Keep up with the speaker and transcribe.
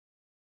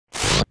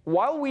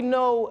While we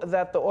know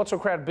that the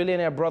autocrat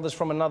billionaire brothers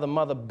from another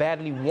mother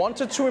badly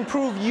wanted to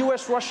improve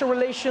U.S.-Russia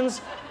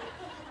relations,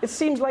 it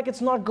seems like it's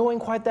not going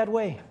quite that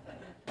way.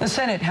 The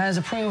Senate has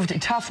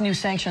approved tough new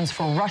sanctions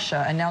for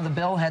Russia, and now the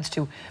bill heads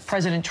to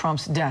President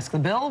Trump's desk. The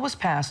bill was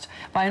passed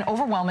by an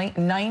overwhelming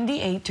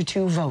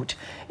 98-2 vote.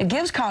 It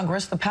gives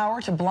Congress the power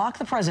to block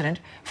the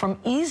president from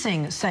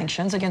easing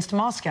sanctions against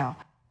Moscow.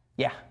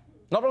 Yeah.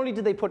 Not only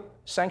did they put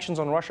sanctions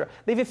on Russia,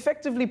 they've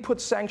effectively put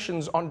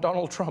sanctions on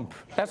Donald Trump.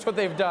 That's what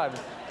they've done.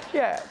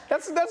 Yeah,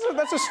 that's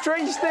a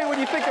strange thing when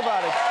you think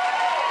about it.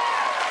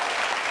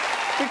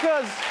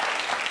 Because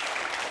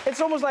it's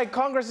almost like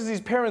Congress is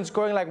his parents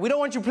going like, we don't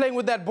want you playing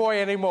with that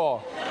boy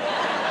anymore.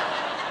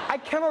 I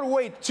cannot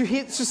wait to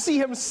see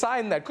him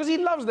sign that, because he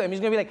loves them. He's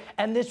going to be like,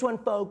 and this one,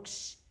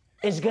 folks,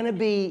 is going to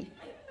be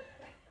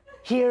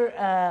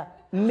here,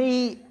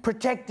 me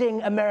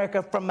protecting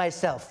America from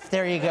myself.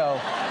 There you go.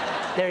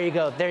 There you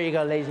go. There you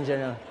go, ladies and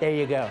gentlemen. There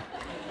you go.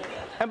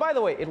 And by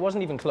the way, it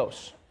wasn't even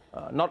close.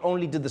 Not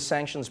only did the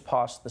sanctions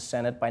pass the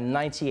Senate by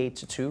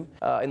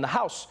 98-2, in the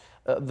House,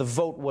 the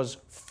vote was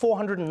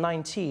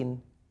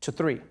 419-3.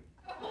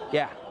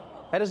 Yeah,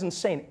 that is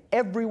insane.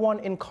 Everyone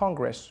in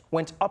Congress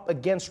went up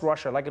against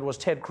Russia like it was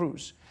Ted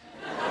Cruz.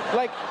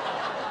 Like,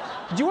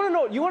 do you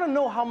want to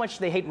know how much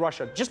they hate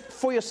Russia? Just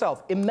for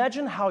yourself,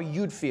 imagine how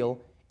you'd feel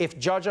if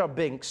Jar Jar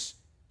Binks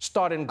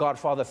starred in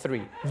Godfather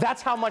 3.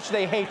 That's how much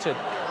they hated.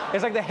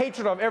 It's like the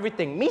hatred of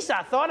everything.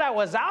 Misa thought I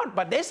was out,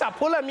 but they start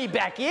pulling me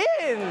back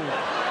in.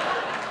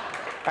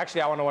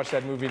 Actually, I want to watch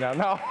that movie now.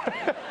 No.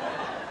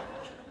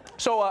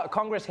 So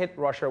Congress hit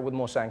Russia with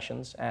more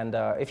sanctions. And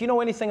if you know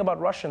anything about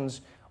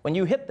Russians, when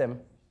you hit them,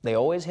 they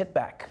always hit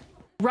back.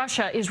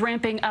 Russia is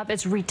ramping up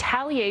its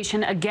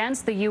retaliation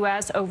against the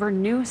U.S. over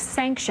new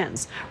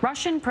sanctions.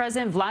 Russian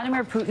President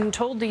Vladimir Putin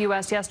told the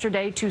U.S.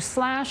 yesterday to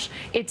slash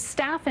its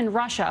staff in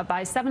Russia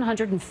by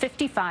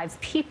 755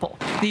 people.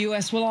 The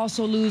U.S. will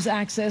also lose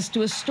access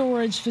to a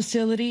storage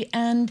facility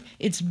and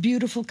its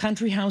beautiful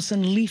country house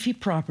and leafy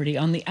property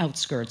on the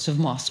outskirts of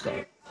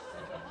Moscow.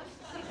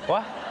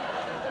 What?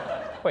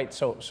 Wait,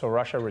 so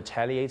Russia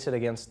retaliated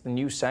against the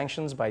new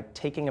sanctions by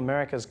taking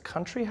America's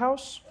country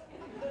house?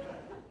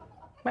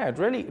 Man, it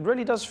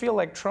really does feel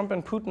like Trump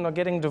and Putin are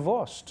getting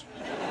divorced.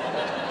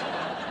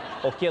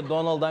 Okay,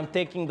 Donald, I'm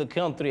taking the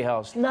country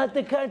house. Not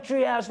the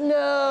country house,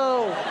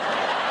 no!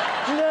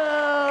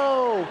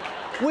 No!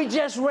 We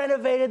just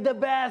renovated the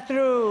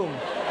bathroom.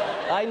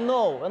 I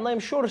know, and I'm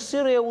sure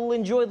Syria will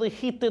enjoy the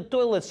heated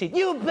toilet seat.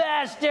 You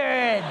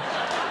bastard!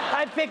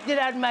 I picked it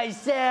out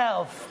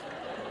myself.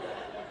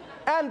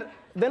 And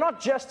they're not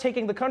just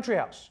taking the country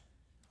house.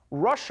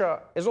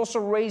 Russia is also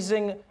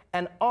raising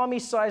an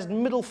army-sized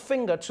middle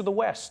finger to the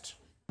West.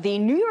 The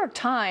New York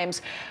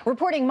Times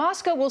reporting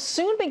Moscow will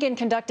soon begin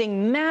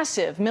conducting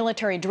massive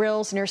military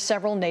drills near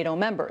several NATO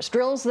members,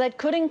 drills that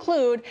could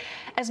include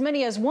as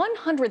many as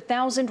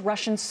 100,000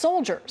 Russian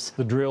soldiers.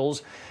 The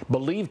drills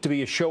believed to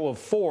be a show of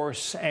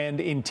force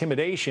and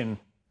intimidation.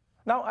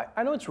 Now,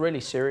 I know it's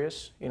really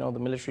serious, you know, the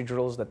military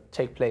drills that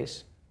take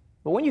place.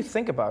 But when you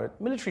think about it,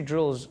 military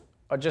drills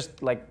are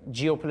just like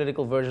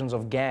geopolitical versions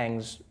of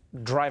gangs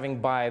driving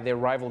by their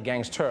rival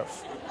gang's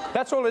turf.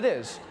 That's all it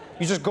is.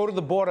 You just go to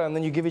the border and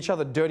then you give each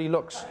other dirty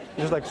looks.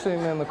 You're just like sitting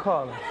there in the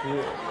car. Like,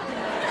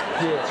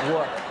 yeah,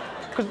 what?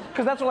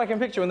 Because that's all I can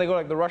picture when they go,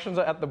 like, the Russians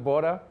are at the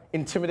border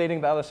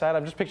intimidating the other side.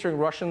 I'm just picturing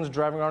Russians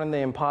driving around in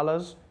their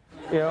Impalas,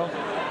 you know?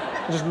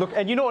 Just look,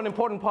 and you know an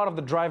important part of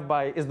the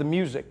drive-by is the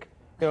music.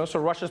 You know, so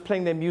Russia's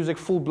playing their music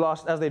full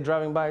blast as they're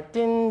driving by.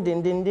 Din,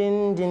 din, din,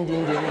 din, din,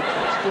 din, din,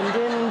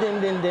 din, din,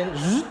 din, din,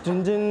 zzz,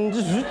 din, din,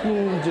 zzz,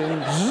 din,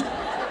 din, zzz.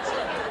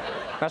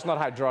 That's not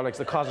hydraulics.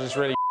 The cars are just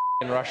really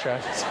in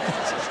Russia.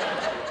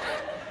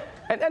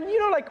 and you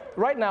know, like,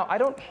 right now, I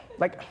don't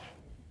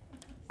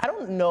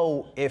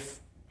know if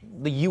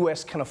the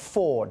U.S. can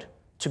afford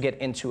to get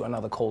into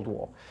another Cold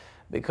War,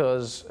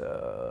 because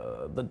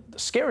the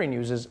scary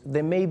news is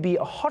there may be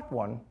a hot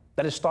one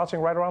that is starting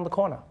right around the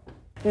corner.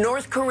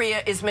 North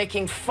Korea is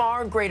making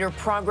far greater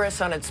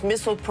progress on its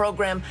missile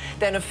program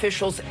than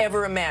officials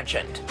ever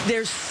imagined.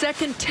 Their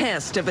second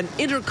test of an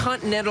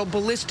intercontinental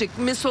ballistic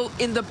missile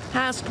in the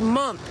past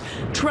month,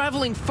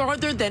 traveling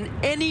farther than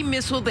any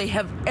missile they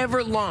have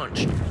ever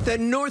launched. The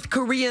North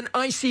Korean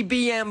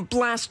ICBM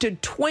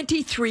blasted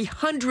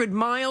 2,300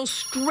 miles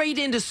straight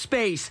into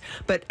space,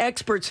 but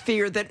experts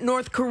fear that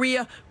North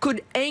Korea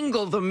could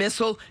angle the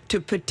missile to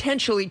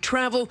potentially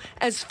travel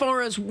as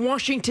far as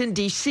Washington,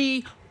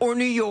 D.C. or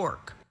New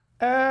York.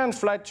 And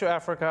flight to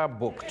Africa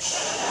booked.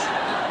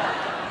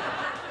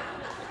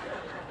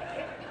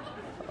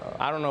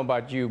 I don't know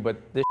about you, but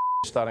this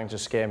is starting to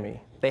scare me.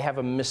 They have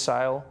a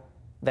missile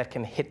that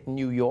can hit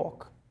New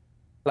York.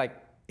 Like,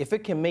 if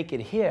it can make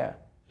it here,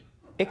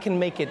 it can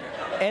make it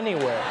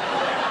anywhere.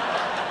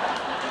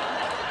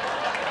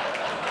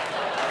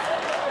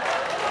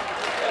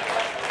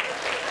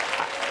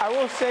 I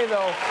will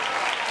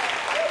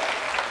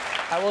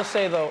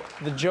say though,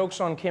 the joke's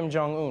on Kim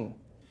Jong-un.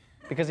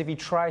 Because if he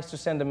tries to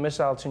send a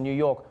missile to New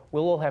York,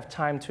 we'll all have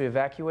time to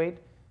evacuate,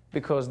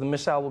 because the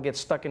missile will get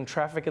stuck in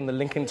traffic in the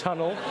Lincoln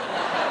Tunnel.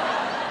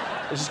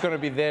 It's just going to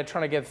be there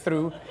trying to get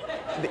through.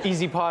 The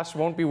easy pass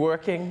won't be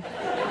working.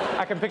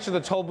 I can picture the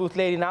toll booth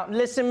lady now.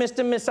 Listen,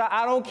 Mr. Missile,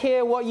 I don't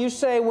care what you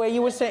say, where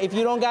you were saying. If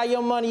you don't got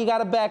your money, you got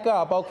to back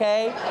up,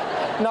 okay?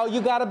 No,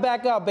 you got to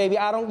back up, baby.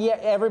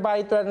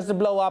 Everybody threatens to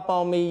blow up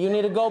on me. You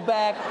need to go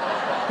back,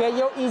 get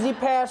your easy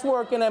pass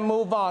working and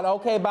move on.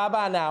 Okay,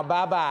 bye-bye now,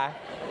 bye-bye.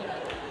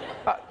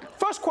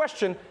 First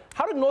question,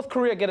 how did North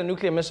Korea get a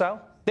nuclear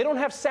missile? They don't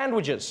have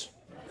sandwiches.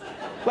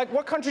 Like,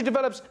 what country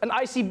develops an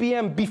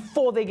ICBM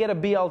before they get a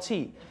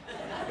BLT?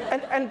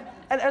 And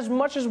as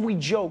much as we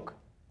joke,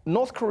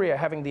 North Korea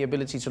having the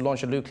ability to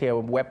launch a nuclear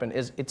weapon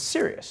it's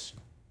serious.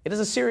 It is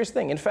a serious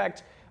thing. In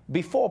fact,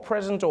 before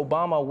President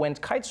Obama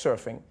went kite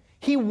surfing,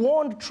 he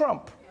warned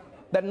Trump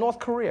that North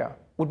Korea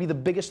would be the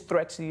biggest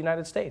threat to the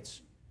United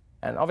States.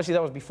 And obviously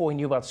that was before he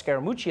knew about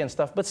Scaramucci and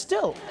stuff, but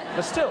still,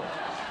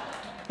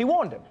 he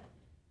warned him.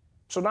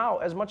 So now,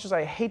 as much as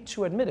I hate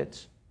to admit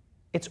it,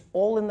 it's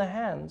all in the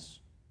hands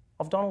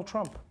of Donald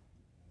Trump.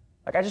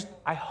 Like,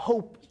 I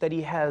hope that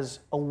he has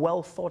a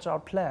well thought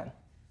out plan.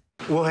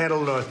 We'll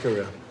handle North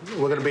Korea.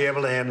 We're going to be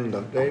able to handle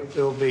them. It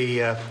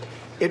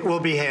will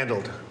be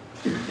handled.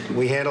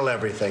 We handle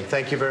everything.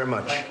 Thank you very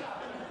much.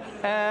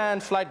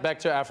 And flight back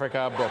to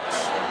Africa booked.